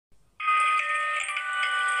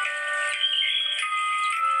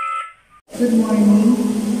Good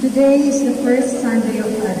morning. Today is the first Sunday of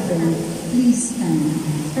Advent. Please stand.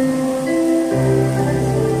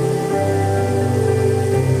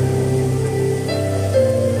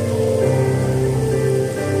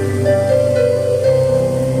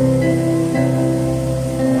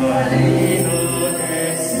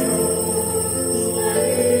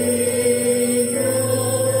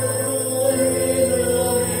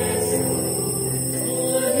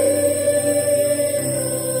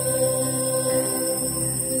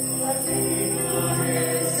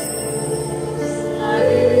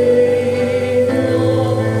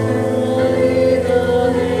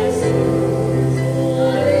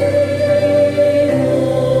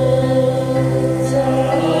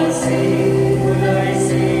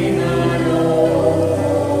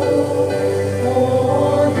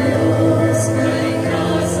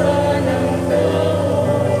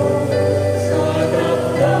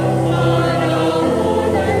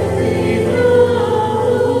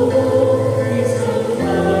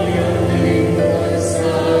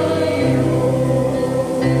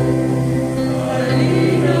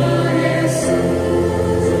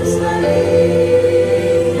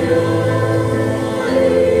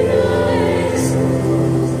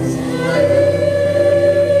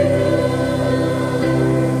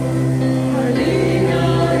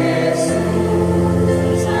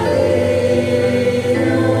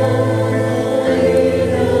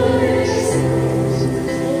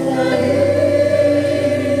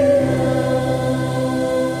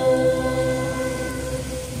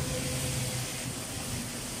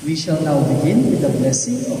 We shall now begin with the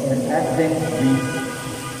blessing of our Advent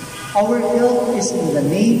wreath. Our help is in the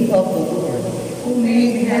name of the Lord, Who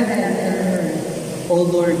made heaven and earth. O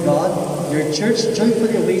Lord God, your church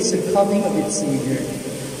joyfully awaits the coming of its Savior,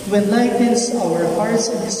 who enlightens our hearts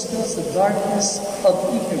and dispels the darkness of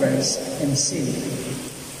ignorance and sin.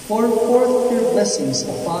 Pour forth your blessings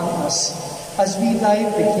upon us as we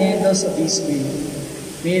light the candles of this wreath.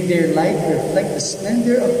 May their light reflect the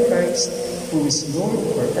splendor of Christ, who is Lord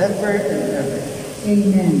forever and ever.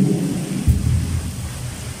 Amen.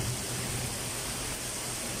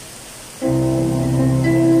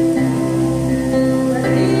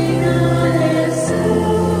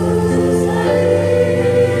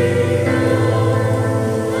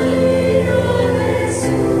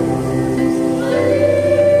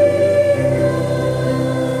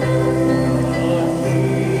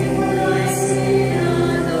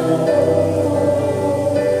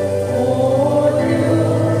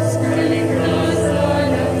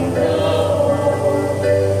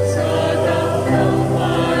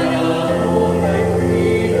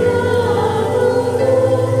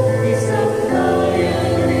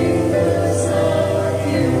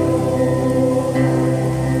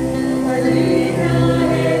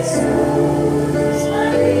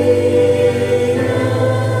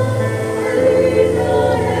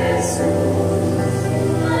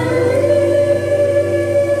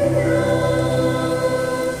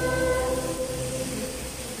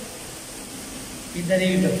 In the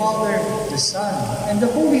name of the Father, the Son, and the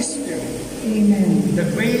Holy Spirit. Amen. The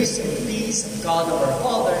grace and peace of God our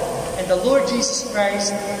Father and the Lord Jesus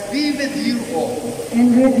Christ be with you all.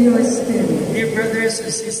 And with your spirit. Dear brothers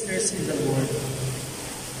and sisters in the Lord,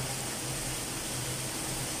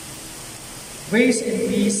 grace and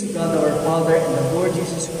peace of God our Father and the Lord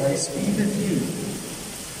Jesus Christ be with you.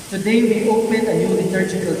 Today we open a new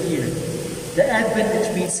liturgical year, the Advent,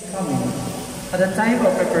 which means coming, at a time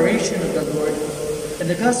of preparation of the Lord, and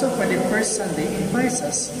the Gospel for the first Sunday invites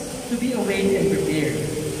us to be awake and prepared.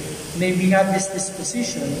 May we have this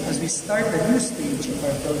disposition as we start the new stage of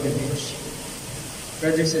our pilgrimage.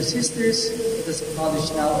 Brothers and sisters, let us acknowledge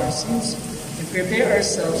now our sins and prepare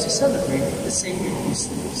ourselves to celebrate the sacred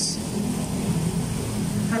mysteries.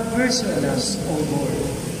 Have mercy on us, O Lord,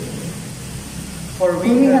 for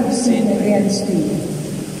we have sinned against you.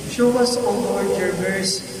 Show us, O Lord, your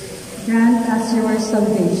mercy. Grant us your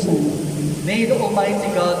salvation. May the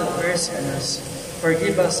Almighty God have mercy on us,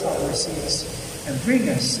 forgive us our sins, and bring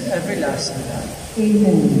us to everlasting life.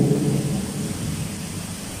 Amen.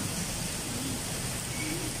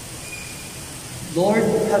 Lord,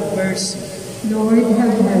 have mercy. Lord,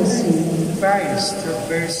 have mercy. Christ, have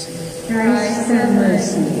mercy. Christ, have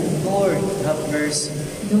mercy. Lord, have mercy.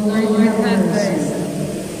 Lord, have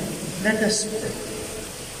mercy. Let us pray.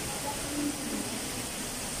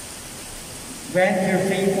 Grant your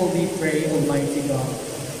faithful, we pray, Almighty God,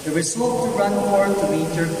 the resolve to run forth to meet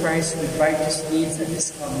your Christ with righteous deeds at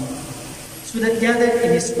his coming, so that gathered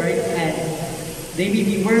in his right hand, they may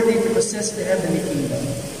be worthy to possess the heavenly kingdom.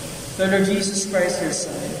 Through Lord Jesus Christ, your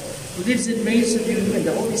Son, who lives and reigns with you in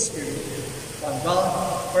the Holy Spirit, one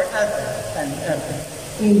God, forever and ever.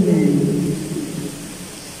 Amen.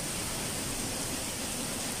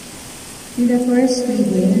 In the first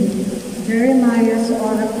reading, Jeremiah's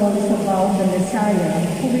oracle is about the Messiah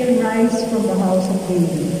who will rise from the house of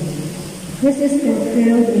David. This is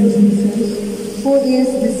fulfilled in Jesus, who is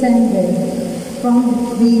descended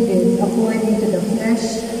from David according to the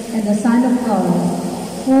flesh and the Son of God,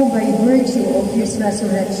 who by virtue of his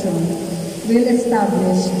resurrection will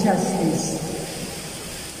establish justice.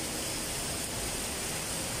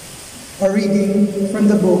 A reading from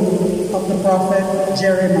the book of the prophet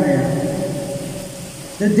Jeremiah.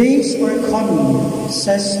 The days are coming,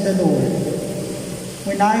 says the Lord,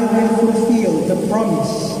 when I will fulfill the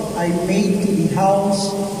promise I made to the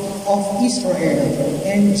house of Israel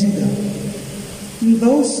and Judah. In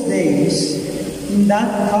those days, in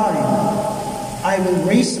that time, I will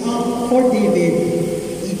raise up for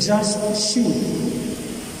David a just shoot.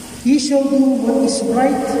 He shall do what is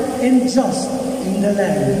right and just in the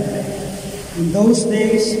land. In those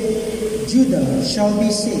days, Judah shall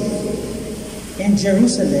be safe, and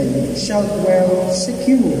Jerusalem shall dwell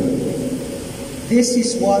secure. This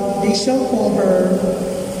is what they shall call her,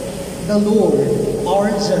 the Lord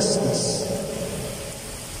our justice.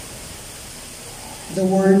 The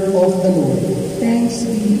word of the Lord. Thanks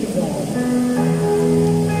be to God.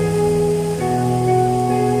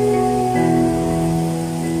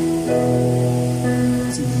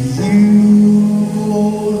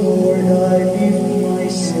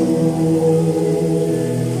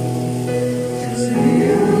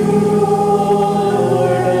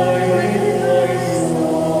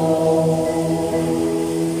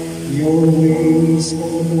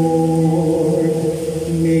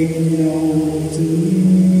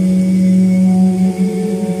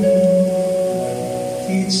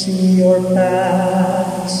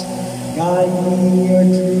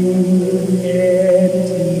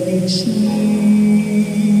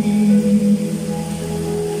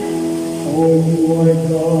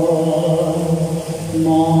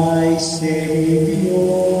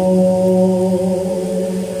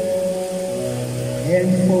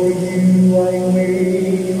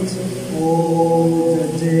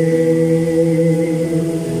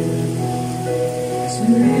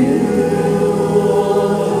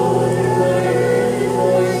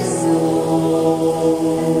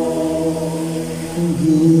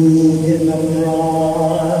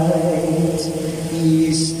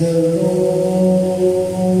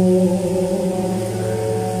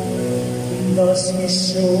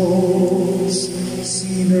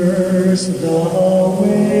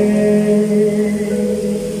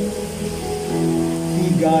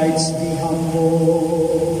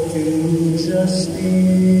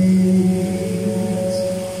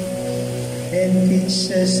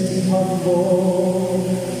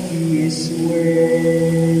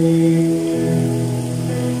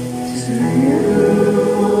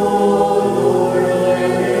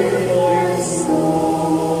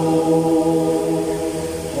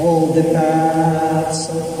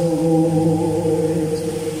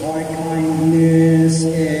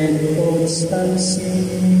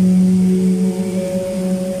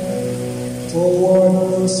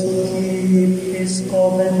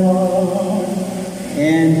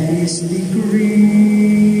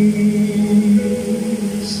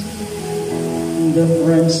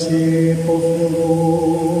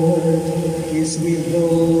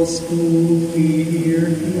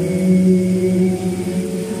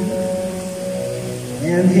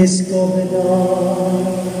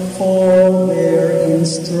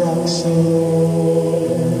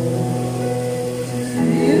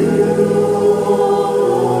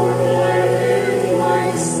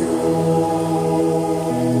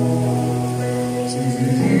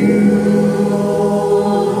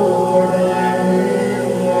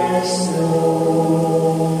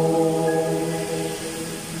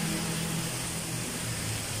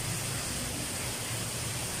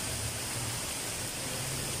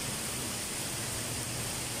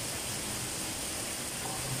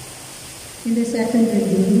 In the second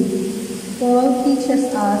reading, Paul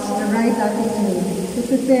teaches us the right attitude to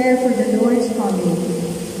prepare for the Lord's coming,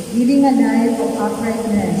 living a life of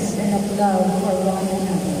uprightness and of love for one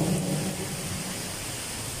another.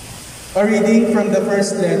 A reading from the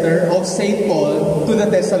first letter of St. Paul to the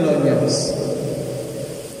Thessalonians.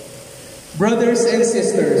 Brothers and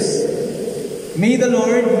sisters, may the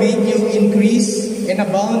Lord make you increase and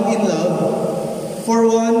abound in love for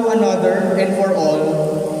one another and for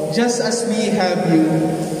all, just as we have you,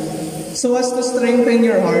 so as to strengthen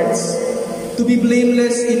your hearts, to be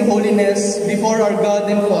blameless in holiness before our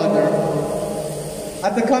God and Father.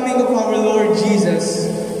 At the coming of our Lord Jesus,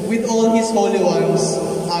 with all His holy ones.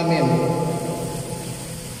 Amen.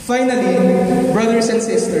 Finally, brothers and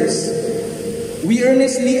sisters, we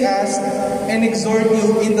earnestly ask and exhort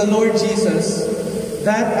you in the Lord Jesus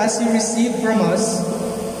that as you receive from us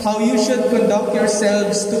how you should conduct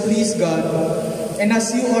yourselves to please God, and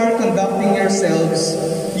as you are conducting yourselves,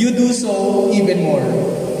 you do so even more.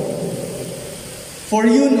 For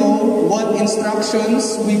you know what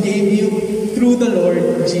instructions we gave you through the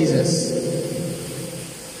Lord Jesus.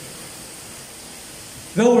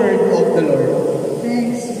 The word of the Lord.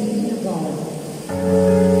 Thanks be to God.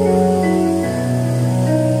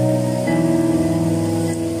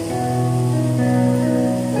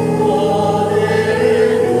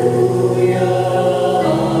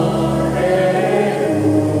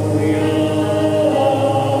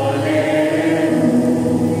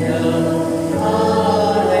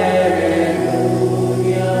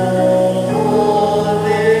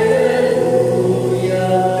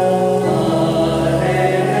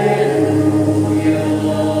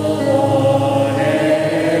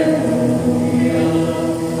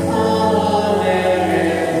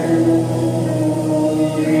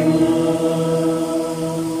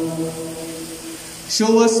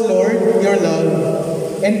 Show us, Lord, your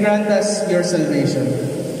love, and grant us your salvation.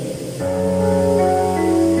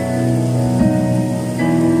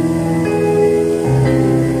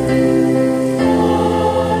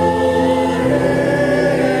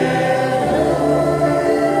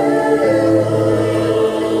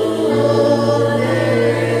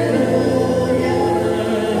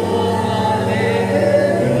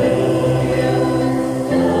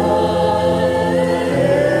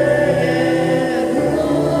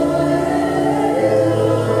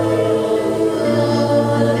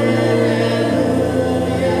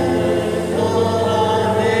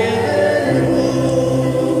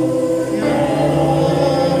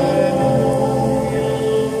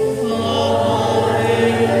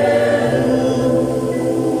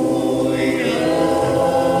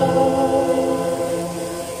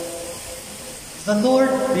 The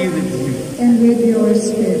Lord be with you. And with your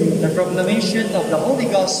spirit. The proclamation of the Holy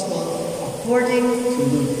Gospel according to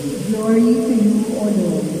Luke. Glory to you, O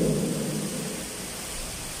Lord.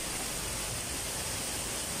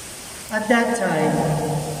 At that time,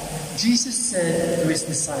 Jesus said to his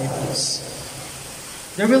disciples,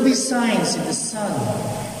 "There will be signs in the sun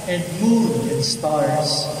and moon and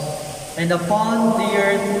stars, and upon the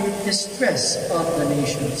earth distress of the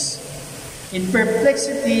nations, in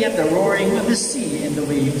perplexity at the roaring of the sea and the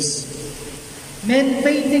waves, men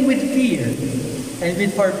fainting with fear and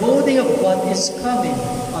with foreboding of what is coming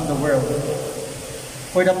on the world.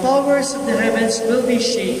 For the powers of the heavens will be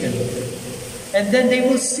shaken, and then they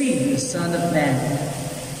will see the Son of Man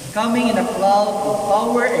coming in a cloud with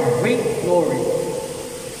power and great glory.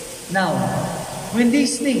 Now, when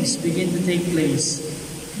these things begin to take place,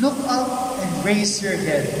 look up and raise your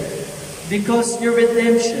head, because your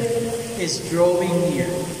redemption is drawing near.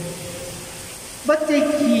 But take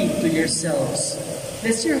heed to yourselves,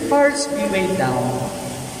 lest your hearts be weighed down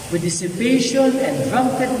with dissipation and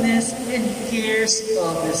drunkenness and cares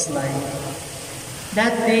of this life.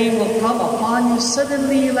 That day will come upon you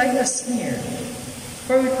suddenly like a snare,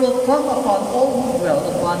 for it will come upon all who dwell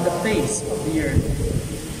upon the face of the earth.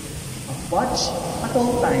 Watch at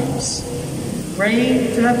all times,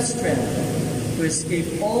 praying to have strength to escape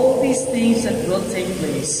all these things that will take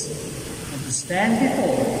place, and to stand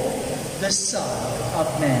before the Son of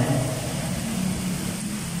Man."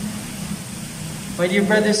 My dear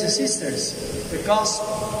brothers and sisters, the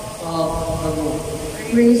Gospel of the Lord.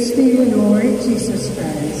 Praise to you, Lord Jesus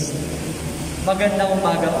Christ. Magandang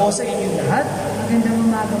umaga po sa inyong lahat. Magandang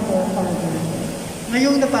umaga po, Father.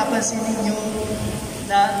 Ngayong napapansin ninyo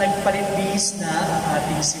na nagpalitbis na ang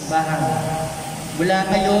ating simbahan. Mula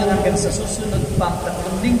ngayon hanggang sa susunod pang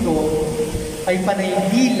 3 linggo ay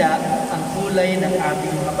panay-dila ang kulay ng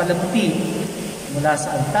ating mga palamuti mula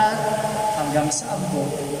sa altar hanggang sa ambo,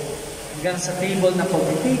 hanggang sa table ng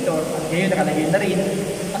congregator, at ngayon nakalagay na rin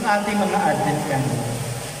ang ating mga Advent candle.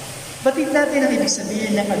 Batid natin ang ibig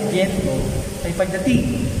sabihin ng Advento ay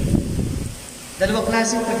pagdating. Dalawang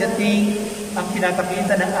klaseng pagdating ang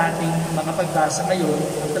pinapakita ng ating mga pagbasa ngayon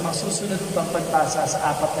at ang susunod pang pagbasa sa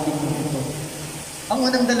 4 na linggo ito. Ang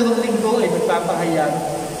unang 2 linggo ay magpapahayag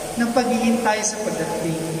ng paghihintay sa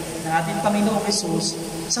pagdating ng ating Panginoong Hesus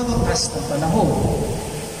sa wakas ng panahon.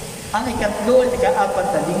 Ang ikatlo at ika-4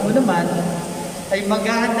 na linggo naman ay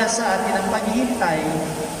maghahanda sa atin ang paghihintay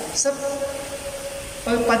sa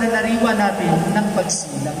pagpananariwa natin ng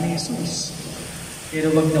pagsilang ni Hesus.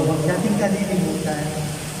 Pero wag nating kalilimutan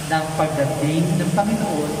ng pagdating ng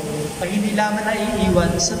Panginoon ay hindi lamang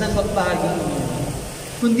naiiwan sa dalawang bahaging iyon.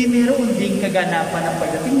 kundi meron ding kaganapan ng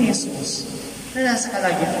pagdating ni Jesus na nasa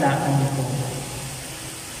kalagitnaan nito.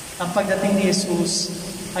 Ang pagdating ni Jesus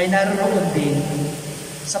ay naroon din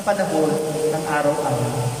sa panahon ng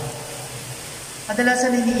araw-araw.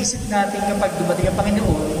 Kadalasan iniisip natin kapag dumating ang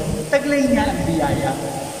Panginoon, taglay niya ang biyaya.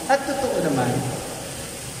 At totoo naman,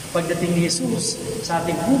 pagdating ni Jesus sa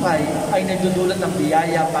ating buhay ay nagdudulot ng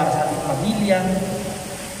biyaya para sa ating pamilya,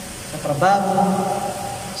 sa trabaho,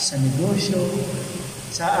 sa negosyo,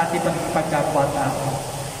 sa ating pagkakapwa-tao.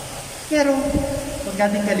 Pero, huwag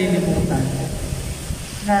natin kalilimutan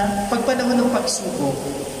na pagpanahon ng pagsubok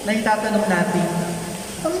na itatanong natin,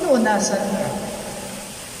 Panginoon, nasan ka?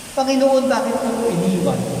 Panginoon, bakit mo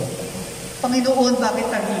iniwan? Panginoon, bakit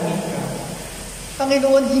tahimik ka?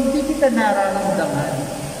 Panginoon, hindi kita nararamdaman.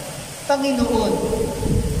 Panginoon,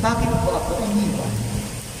 bakit mo ako iniwan?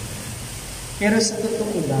 Pero sa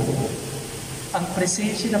totoo lang, ang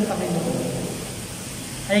presensya ng Panginoon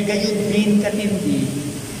ay gayon din katindi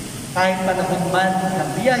kahit panahon man ng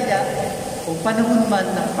biyaya o panahon man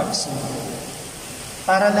ng pagsubok.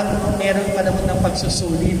 Para lang meron panahon ng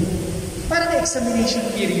pagsusulit. Parang examination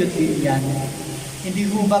period din yan. Hindi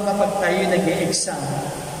ho ba kapag tayo nag-e-exam,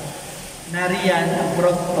 nariyan ang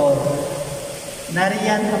proctor,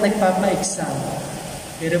 nariyan ang nagpapa-exam.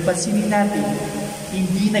 Pero pansinin natin,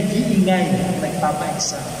 hindi nag-iingay ang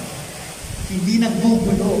nagpapa-exam. Hindi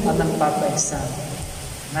nagbubulo ang nagpapa-exam.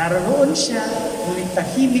 Naroon siya, ngunit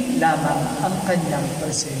tahimik lamang ang kanyang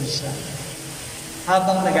presensya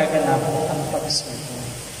habang nagaganap ang pagsubok.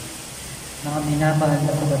 Mga minamahal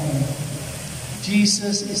na kapatid,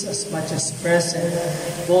 Jesus is as much as present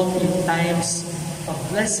both in times of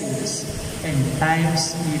blessings and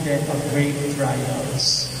times even of great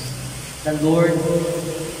trials. The Lord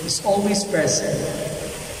is always present.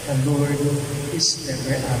 The Lord is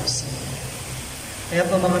never absent. Kaya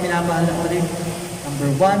po mga minamahal na kapatid, number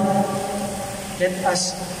 1, let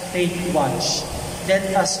us take watch. Let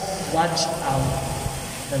us watch out.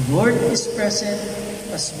 The Lord is present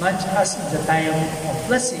as much as in the time of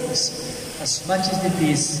blessings, as much as it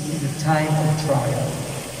is in the time of trial.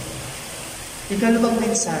 Ikalawang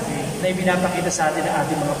mensahe na ibinapakita sa atin ng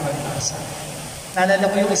ating mga pag-asa. Naalala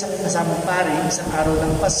ko yung isang kasamang pare, isang araw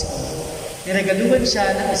ng Pasko, niregaluhan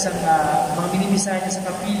siya ng isang mga minimisa niya sa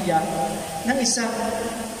kapilya ng isang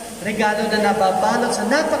regalo na nababalot sa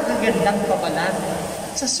napakagandang pabalat.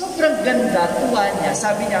 Sa sobrang ganda, tuwa niya,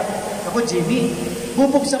 sabi niya, ako Jimmy,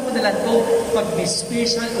 bubuksan ko na lang ito pag may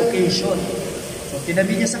special occasion. So,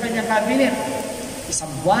 tinabi niya sa kanyang cabinet.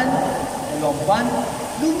 1 buwan, 2 buwan,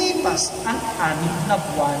 lumipas ang 6 na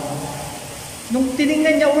buwan. Nung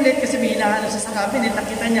tinignan niya ulit, kasi may hinahanap siya sa cabinet,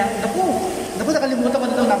 nakita niya, naku, nakalimutan ko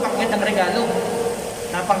na ito, napakagandang regalo.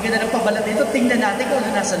 Napakaganda ng pabalat nito, tingnan natin kung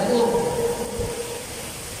ano nasa loob.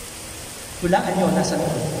 Hulaan niyo, nasa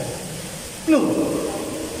loob. Clue.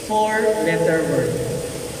 4-letter word.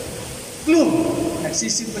 Clue.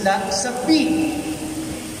 Nagsisimula sa B.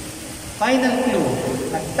 Final clue.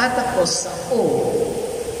 Nagtatapos sa O.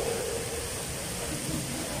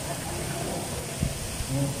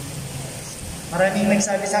 Maraming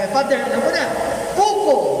nagsabi sa akin, Father, alam mo na,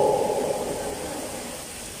 buko!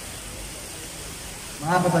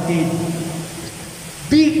 Mga kapatid,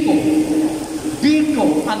 biko.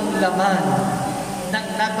 Biko ang laman ng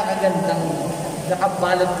napakagandang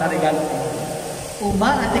nakabalot na regalo.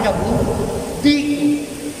 Umaati ka buko. Biko.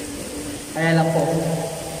 Kaya lang po,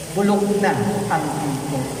 bulok na ang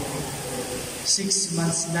biko. 6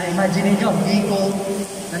 months na. Imagine niyo, ang biko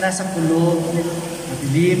na nasa kulog,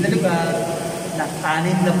 madilim na lugar, ng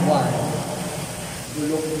 6 na buwan.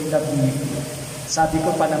 Bulok na biko. Sabi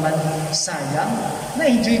ko pa naman, sayang,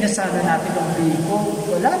 na-enjoy na sana natin ang biko.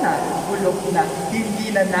 Wala na, bulok na,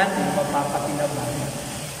 hindi na natin mapapakinabangan.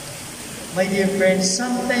 My dear friends,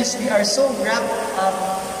 sometimes we are so wrapped up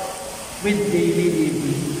with daily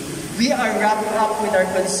living. We are wrapped up with our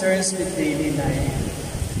concerns with daily life.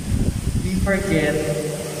 We forget,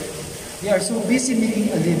 we are so busy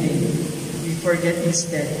making a living, we forget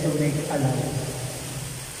instead to make a life.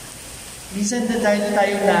 Minsan na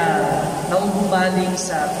tayo na naubumaling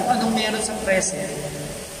sa kung anong meron sa present,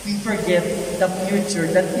 we forget the future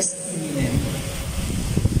that is imminent.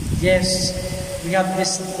 Yes, we have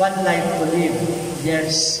this one life to live.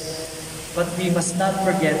 Yes, but we must not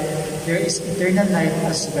forget there is eternal life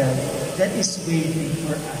as well that is waiting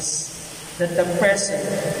for us. That the present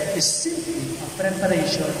is simply a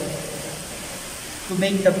preparation to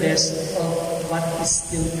make the best of what is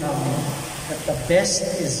still coming. That the best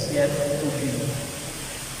is yet to be.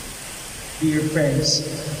 Dear friends,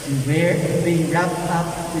 beware of being wrapped up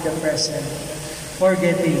with the present,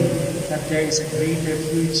 forgetting that there is a greater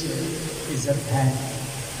future is at hand.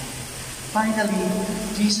 Finally,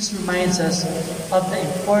 Jesus reminds us of the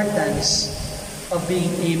importance of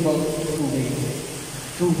being able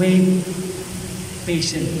to wait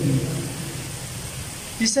patiently.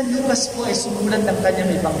 Si San Lucas po ay sumulat ng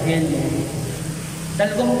kanyang ebanghelyo.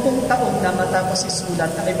 20 taon na matapos isulat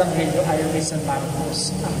ang ebanghelyo ayon kay San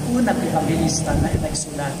Marcos, ang unang ebanghelista na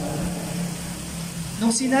nagsulat. Nung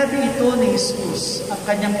sinabi ito ni Jesus, ang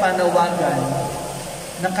kanyang panawagan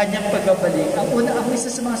ng kanyang pagbabalik, ang isa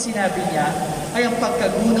sa mga sinabi niya ay ang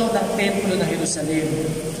pagkagunaw ng templo ng Jerusalem.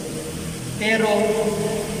 Pero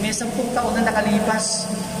may 10 taon na nakalipas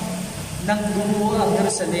nang buo ang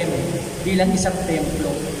Jerusalem bilang isang templo.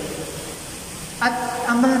 At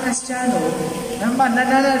ang mga Kristiyano na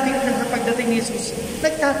nananalig na pagdating ni Jesus,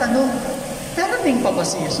 nagtatanong, darating pa ba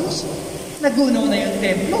si Jesus? Nagunaw na yung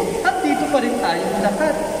templo at dito pa rin tayo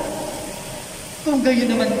lahat. Kung gayon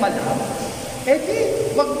naman pala, edi,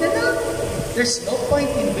 wag na lang. There's no point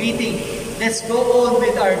in waiting. Let's go on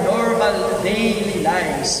with our normal daily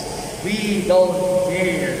lives. We don't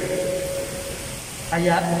care.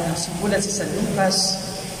 Kaya, nang sumulat si San Lucas,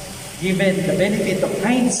 given the benefit of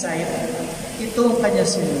hindsight, ito ang kanya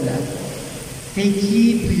sinulat. Take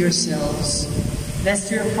heed to yourselves, lest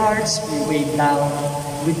your hearts be weighed down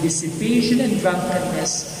with dissipation and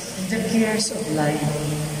drunkenness and the cares of life,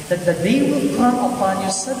 that the day will come upon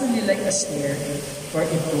you suddenly like a snare, for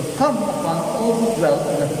it will come upon all who dwell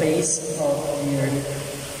on the face of the earth.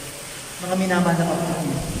 Mga minamahal na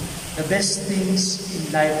kapatid, the best things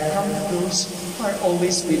in life come to those who are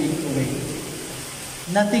always willing to wait.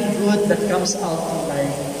 Nothing good that comes out in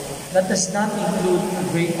life that does not include a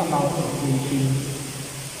great amount of waiting.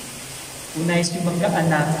 Kung nais yung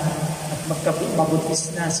magkaanak at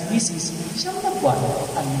mabuntis na si Mrs., siyang magwan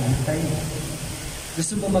ang hintay.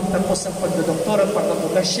 Gusto mo magtapos ng pagdodoktor at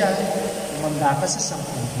pagkabukas siya, umanda ka sa 10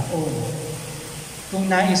 taon. Kung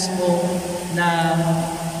nais mo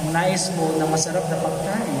na masarap na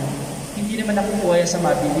pagkain, hindi naman nakukuha yan sa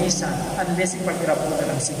mabilisan unless ipag-grab mo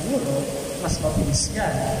na lang siguro, mas mabilis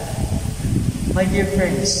yan. My dear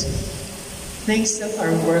friends, things that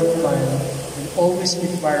are worthwhile will always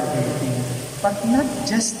require waiting, but not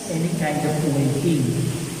just any kind of waiting.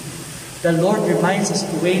 The Lord reminds us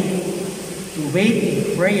to wait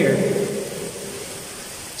in prayer.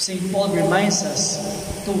 St. Paul reminds us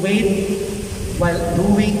to wait while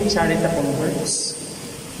doing charitable works,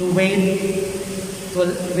 to wait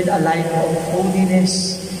with a life of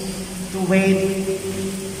holiness, to wait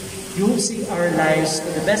using our lives to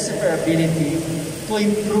the best of our ability to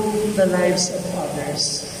improve the lives of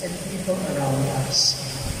others and people around us.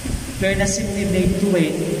 We are not simply made to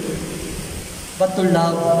wait, but to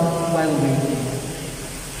love while waiting,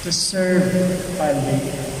 to serve while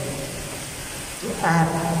waiting, to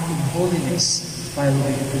act in holiness while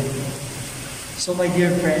waiting. So my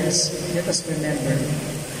dear friends, let us remember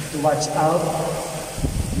to watch out,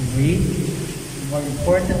 to wait, and more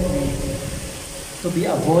importantly, to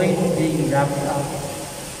avoid being wrapped up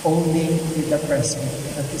only with the present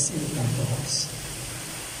that is in front of us.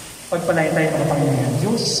 Pagpalain tayo mga Panginoon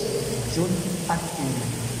Diyos, June at Amen.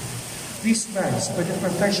 Please rise for the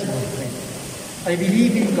profession of faith. I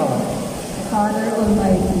believe in God, Father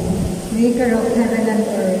Almighty, maker of heaven and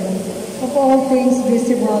earth, of all things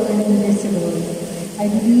visible and invisible. I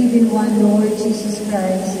believe in one Lord Jesus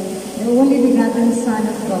Christ, the only begotten Son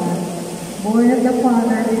of God, born of the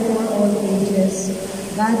Father before all ages,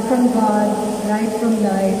 God from God, light from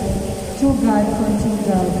light, true God from true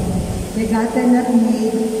God, begotten not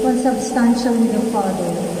made, consubstantial with the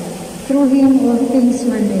Father. Through him all things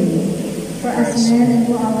were made. For as men and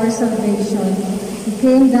for our salvation, he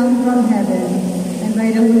came down from heaven, and by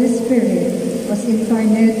the Holy Spirit was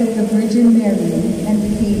incarnate of the Virgin Mary and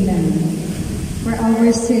became man. For our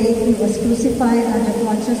sake he was crucified under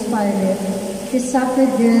Pontius Pilate. He suffered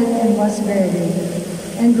death and was buried,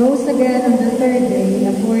 and rose again on the 3rd day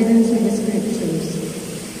in accordance with the Scriptures.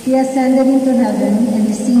 He ascended into heaven and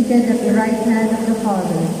is seated at the right hand of the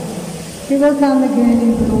Father. He will come again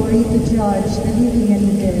in glory to judge the living and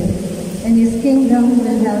the dead, and his kingdom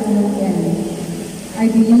will have no end. I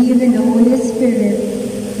believe in the Holy Spirit,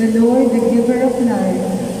 the Lord, the giver of life,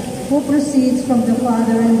 who proceeds from the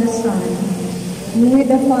Father and the Son, who with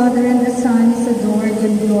the Father and the Son is adored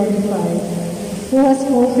and glorified, who has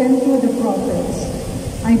spoken through the prophets.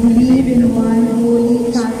 I believe in one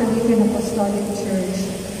holy, Catholic, and Apostolic Church.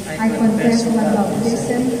 I confess one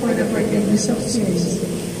baptism for the forgiveness of sins,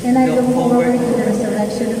 and I look forward to the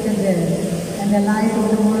resurrection of the dead and the life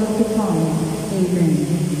of the world to come.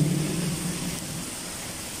 Amen.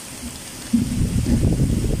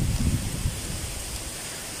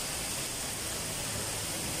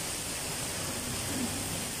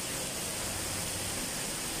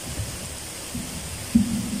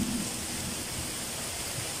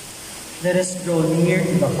 Let us draw near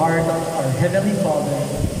to the heart of our Heavenly Father,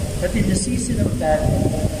 that in the season of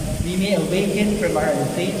Advent we may awaken from our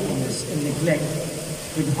unfaithfulness and neglect.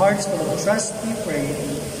 With hearts full of trust we pray,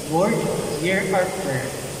 Lord, hear our prayer.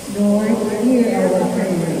 Lord, hear our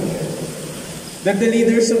prayer. That the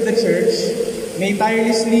leaders of the Church may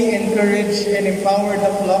tirelessly encourage and empower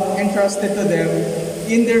the flock entrusted to them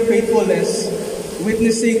in their faithfulness,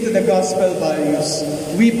 witnessing to the gospel values.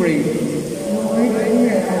 We pray. Lord,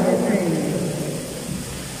 hear our prayer.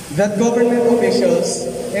 That government officials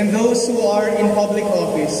and those who are in public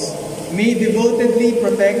office may devotedly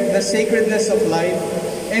protect the sacredness of life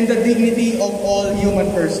and the dignity of all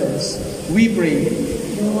human persons. We pray.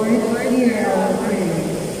 Lord, hear our prayer.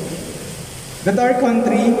 That our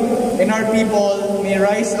country and our people may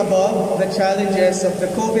rise above the challenges of the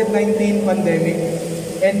COVID-19 pandemic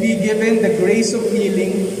and be given the grace of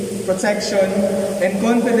healing, protection, and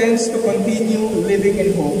confidence to continue living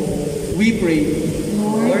in hope. We pray.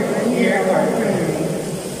 Lord, hear our prayer.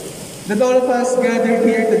 That all of us gathered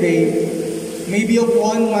here today may be of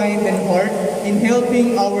one mind and heart in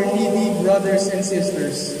helping our needy brothers and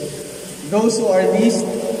sisters, those who are least,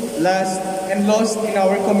 last, and lost in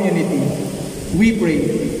our community. We pray.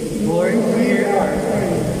 Lord, hear our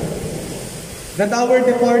prayer. That our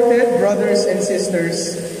departed brothers and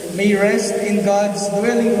sisters may rest in God's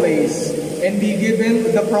dwelling place and be given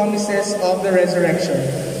the promises of the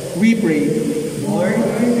resurrection. We pray. Lord,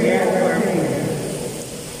 hear our prayer.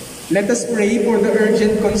 Let us pray for the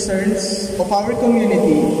urgent concerns of our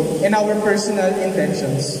community and our personal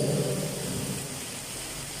intentions.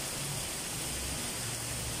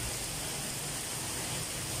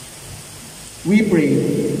 We pray.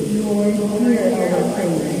 Lord, hear our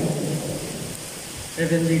prayer.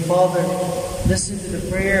 Heavenly Father, listen to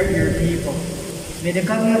the prayer of your people. May the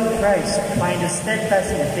coming of Christ find us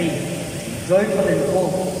steadfast in faith, joyful in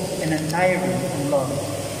hope, and untiring in love.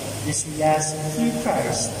 This we ask through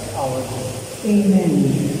Christ our Lord.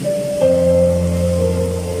 Amen.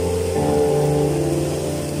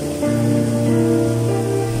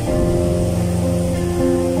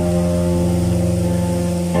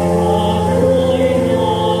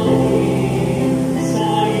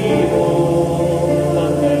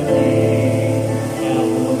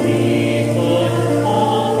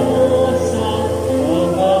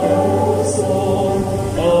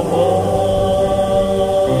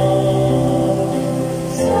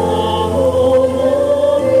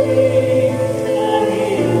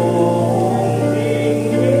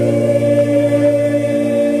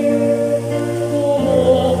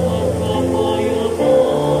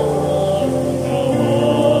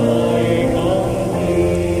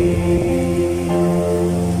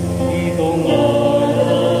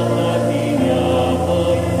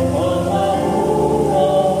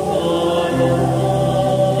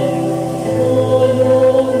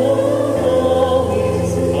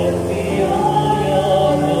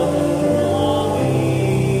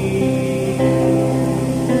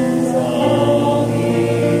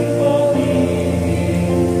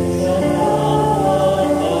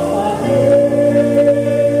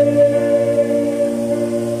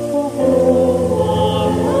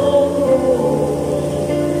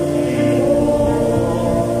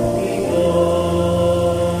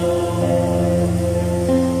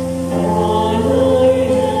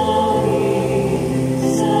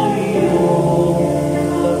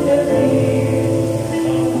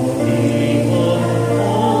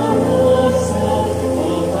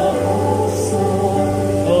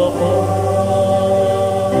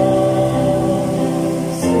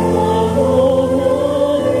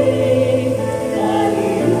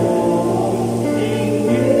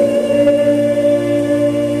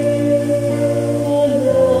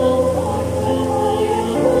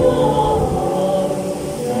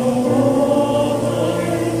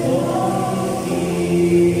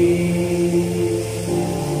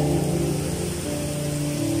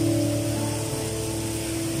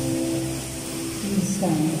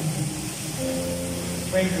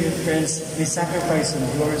 Pray, dear friends, this sacrifice of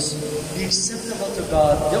yours be acceptable to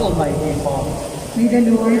God, the Almighty Father. May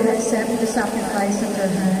the Lord accept the sacrifice of your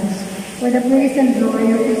hands for the praise and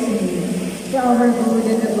glory of his name, for our good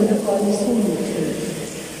and the good of all his holy church.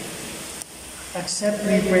 Accept,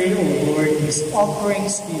 we pray, O Lord, these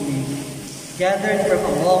offerings we make, gathered from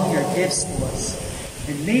among your gifts to us,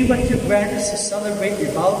 and may what you grant us to celebrate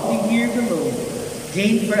devoutly here below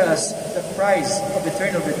gain for us the prize of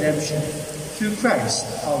eternal redemption through Christ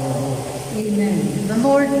our Lord. Amen. The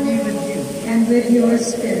Lord be with you. And with your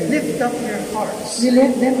spirit. Lift up your hearts. We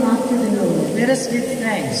lift them up to the Lord. Let us give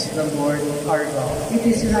thanks to the Lord our God. It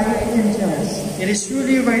is right and just. It is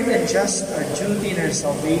truly right and just, our duty and our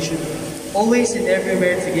salvation, always and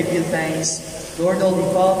everywhere to give you thanks, Lord, Holy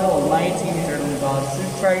Father, Almighty, Eternal God,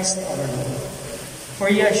 through Christ our Lord. For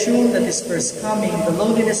ye assumed at his first coming the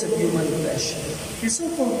lowliness of human flesh, and so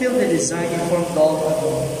fulfilled the design you formed all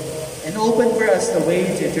along, and opened for us the way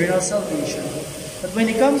to eternal salvation. But when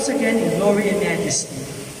he comes again in glory and majesty,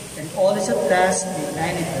 and all is at last made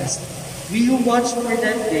manifest, we who watch for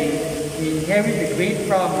that day may inherit the great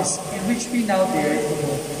promise in which we now dare to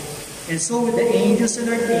hope. And so with the angels and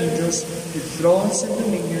archangels, with thrones and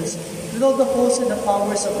dominions, with all the hosts and the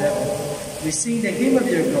powers of heaven, we sing the hymn of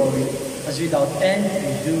your glory, as without end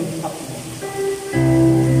we do acclaim.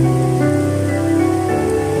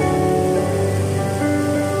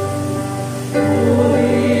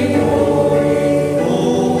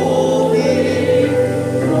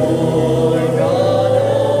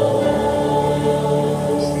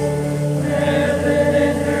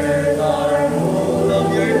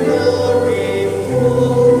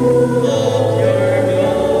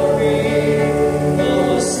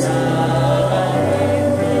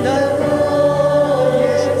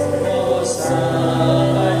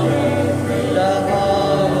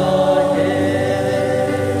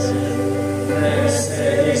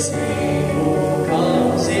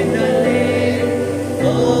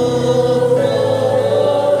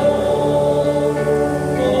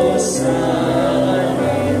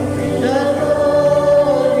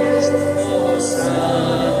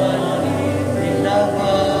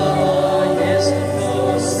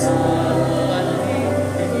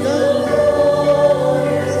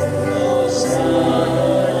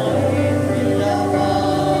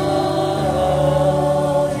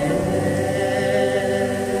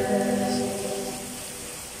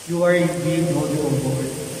 You are indeed holy, O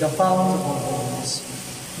Lord, the fount of all holiness.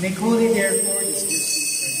 Make holy, therefore, this gift we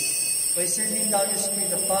pray, by sending down your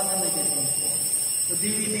Spirit upon the living faithful, so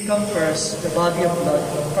daily become first the body and blood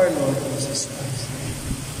of our Lord Jesus Christ.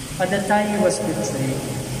 At the time he was betrayed,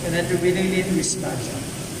 and after willingly to his passion,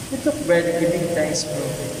 he took bread and giving thanks broke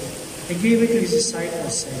it, and gave it to his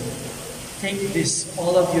disciples, saying, Take this,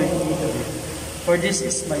 all of you, and eat of it, for this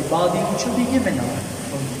is my body which will be given up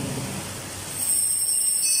for you.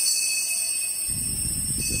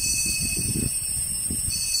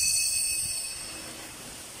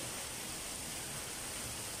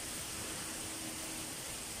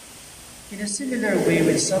 In a similar way,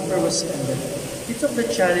 when supper was ended, he took the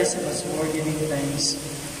chalice and once more giving thanks,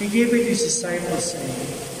 he gave it to his disciples, saying,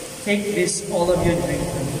 Take this, all of you, and drink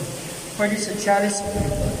from it, for this is a chalice of my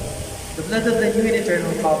blood, the blood of the new and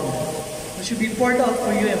eternal covenant, which will be poured out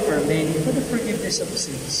for you and for many for the forgiveness of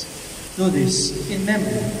sins. Do this in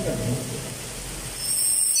memory of me.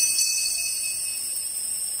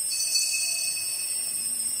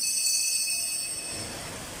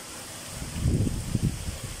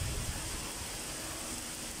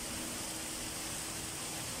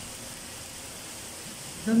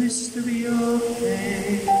 The mystery of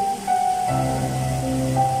faith.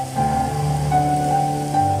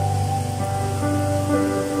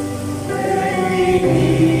 When we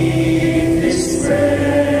eat this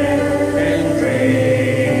bread and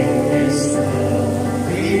drink this cup,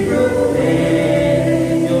 we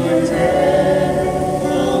proclaim your death,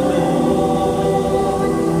 O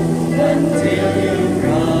Lord, until you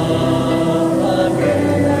come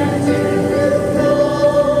again, until you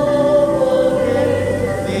come again.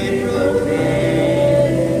 We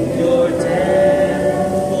proclaim your death,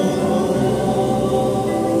 O Lord.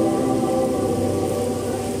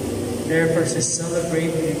 Therefore, to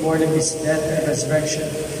celebrate the reward of his death and resurrection,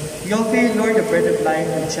 we offer you, Lord, the bread of life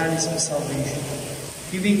and the chalice of salvation,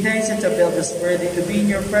 giving thanks and to build us worthy to be in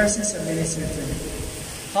your presence and minister to you.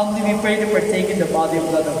 Humbly we pray to partake in the body and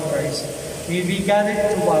blood of Christ. May we be gathered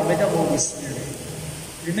into one with the Holy Spirit.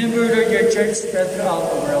 Remember, Lord, your church spread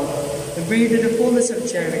throughout the world, and bring it to the fullness of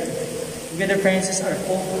charity. Together, Francis, our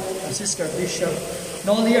Pope, Francisco, our Bishop,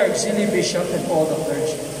 Noli, our Auxiliary Bishop, and all the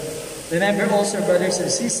clergy. Remember also, brothers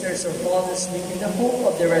and sisters, who fall asleep in the hope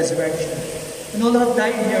of the resurrection, and all who have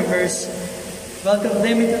died in your mercy. Welcome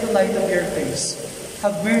them into the light of your face.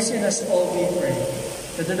 Have mercy on us all, we pray,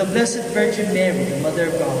 that the Blessed Virgin Mary, the Mother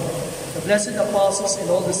of God, the blessed apostles, and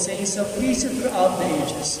all the saints who have pleased you throughout the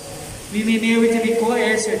ages, we may merit to be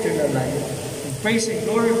co-heirs to eternal life, and praise and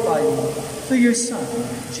glorify you through your Son,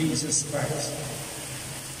 Jesus Christ.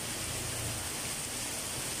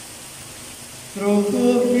 Through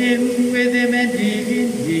him, with him, and in him,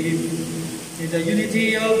 in the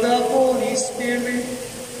unity of the Holy Spirit,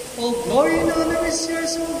 all glory and honor is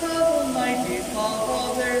yours, O God, Almighty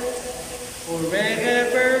Father,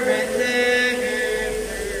 forever and ever.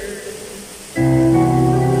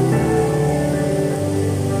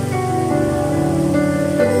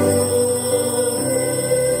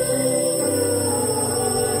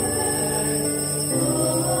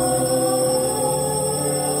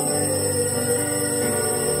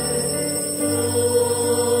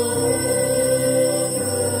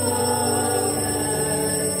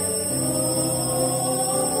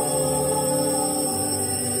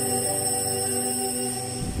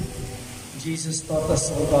 Jesus taught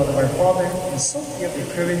us, O God of our Father, and so we have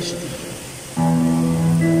the courage to do.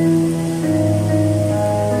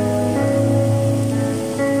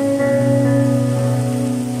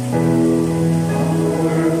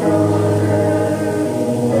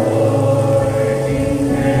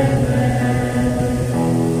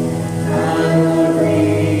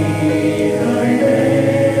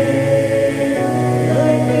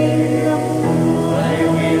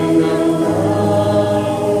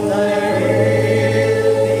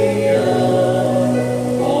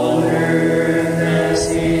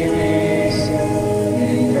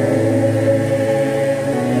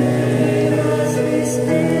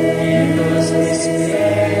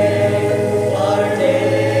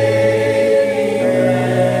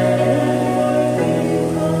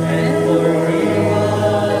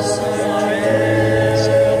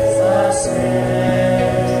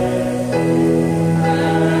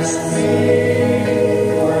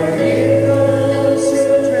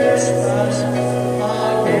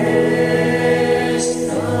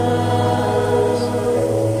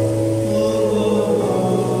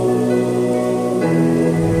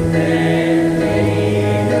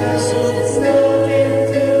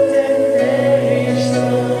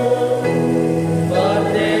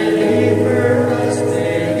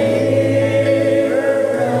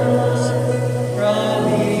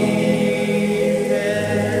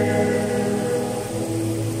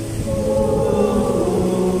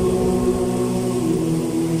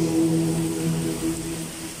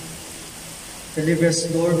 Deliver us,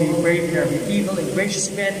 Lord, we pray, from every evil, and gracious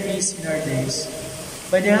grant peace in our days.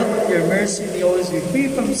 By the help of your mercy, we always be free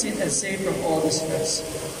from sin and safe from all distress,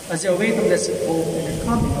 as we await the blessed hope and the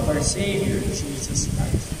coming of our Savior, Jesus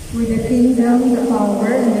Christ. For the kingdom, the power,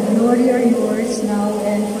 and the glory are yours now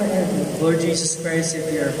and forever. Lord Jesus Christ, said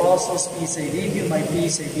to your apostles, peace I leave you, my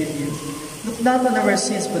peace I give you. Look not on our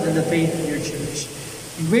sins, but on the faith of your church.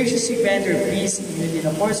 And graciously grant your peace and unity in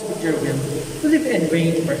accordance with your will, to live and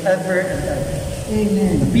reign forever and ever.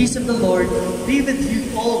 Amen. The peace of the Lord be with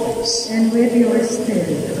you always. And with your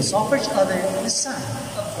spirit. Let us offer each other the sign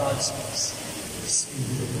of God's peace. Peace be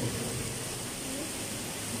with you.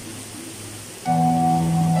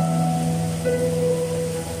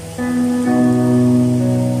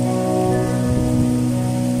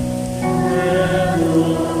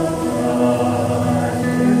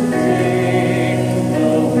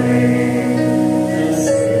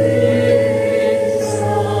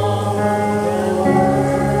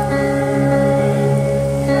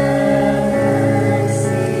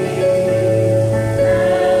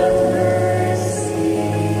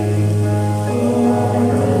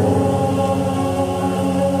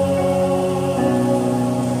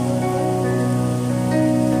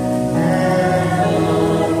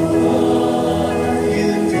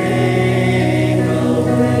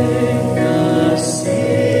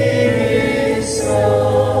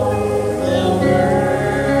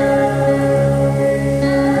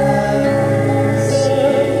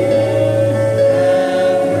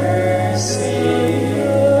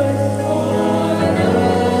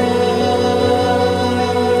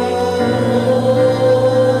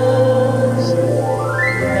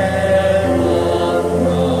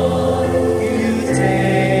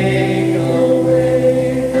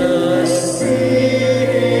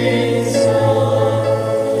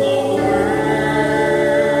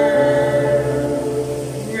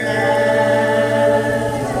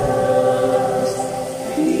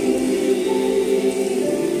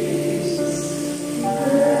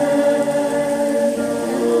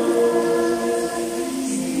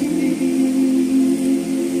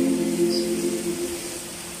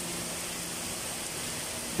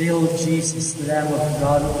 Behold Jesus, the Lamb of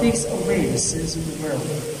God, who takes away the sins of the world.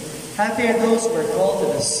 Happy are those who are called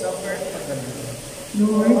to the supper of the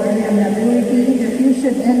Lord. Lord, I am not worthy that you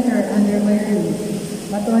should enter under my roof,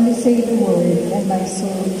 but only say the word, and my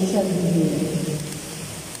soul shall be healed.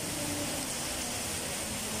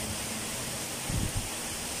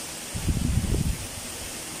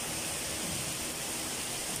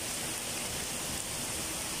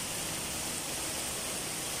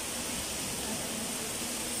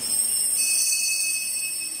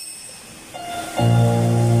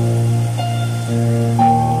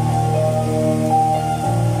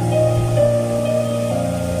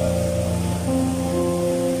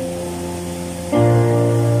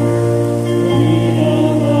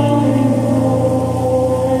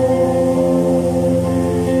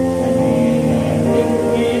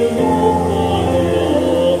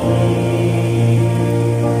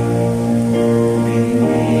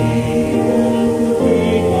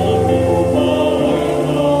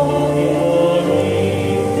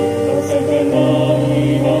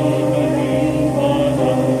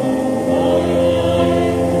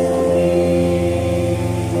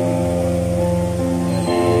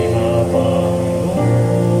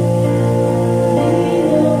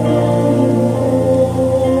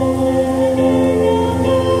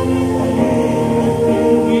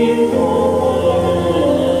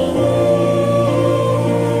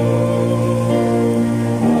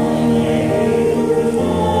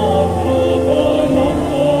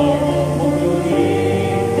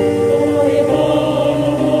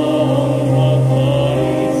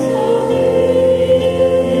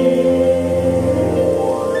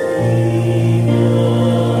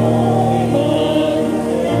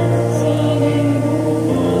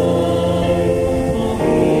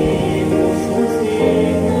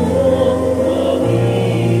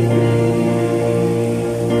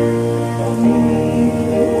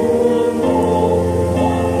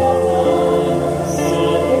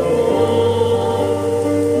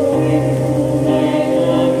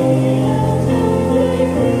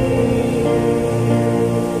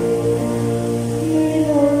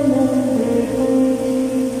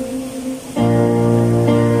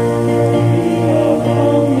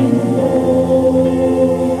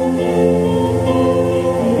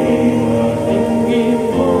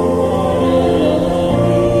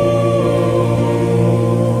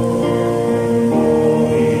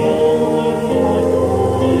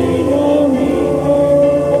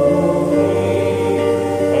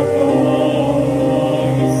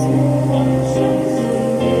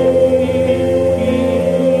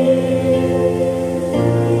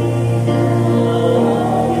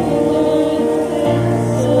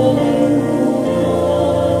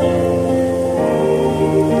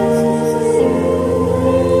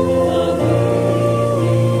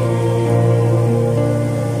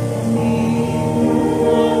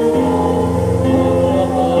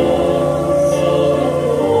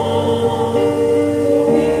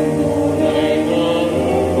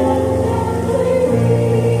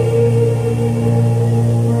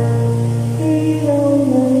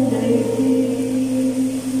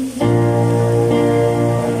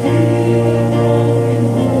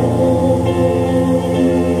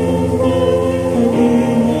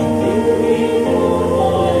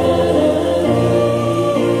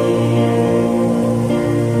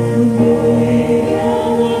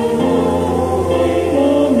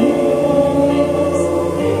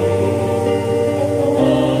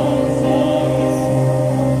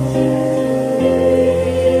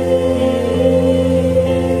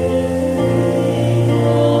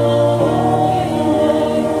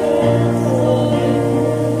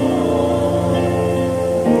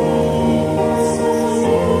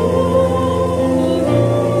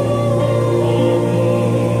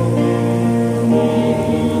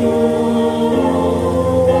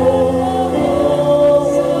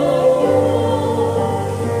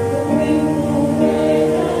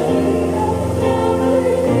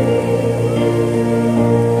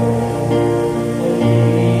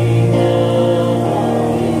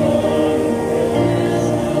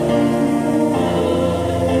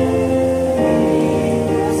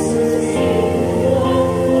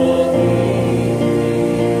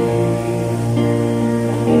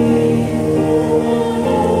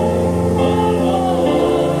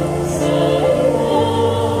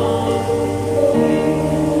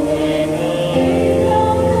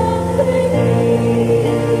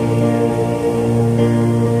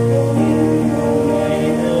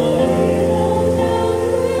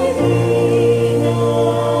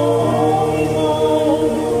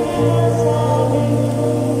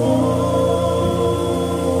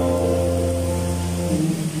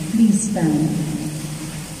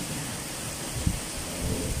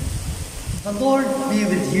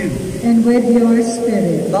 and with your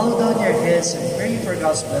spirit. Bow down your heads and pray for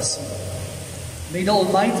God's blessing. May the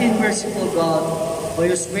Almighty and merciful God, by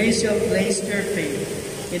whose grace you have placed your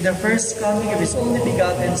faith in the first coming of His only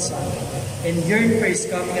begotten Son, and yearn for His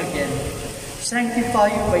coming again, sanctify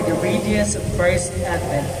you by the radiance of Christ's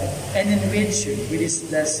advent, and enrich you with His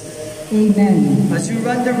blessing. Amen. As you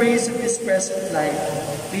run the race of this present life,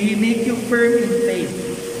 may He make you firm in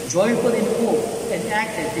faith, joyful in hope, and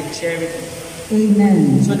active in charity.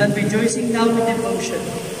 Amen. So that rejoicing now with devotion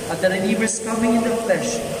at the Redeemer's coming in the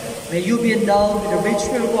flesh, may you be endowed with the rich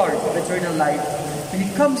reward of eternal life when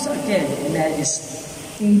He comes again in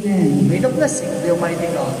majesty. Amen. May the blessing of the Almighty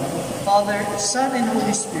God, Father, Son, and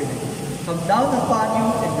Holy Spirit come down upon you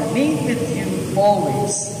and remain with you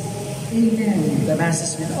always. Amen. The Mass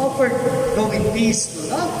has been offered. Go in peace to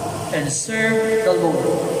love and serve the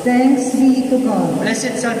Lord. Thanks be to God.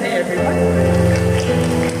 Blessed Sunday,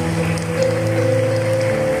 everyone.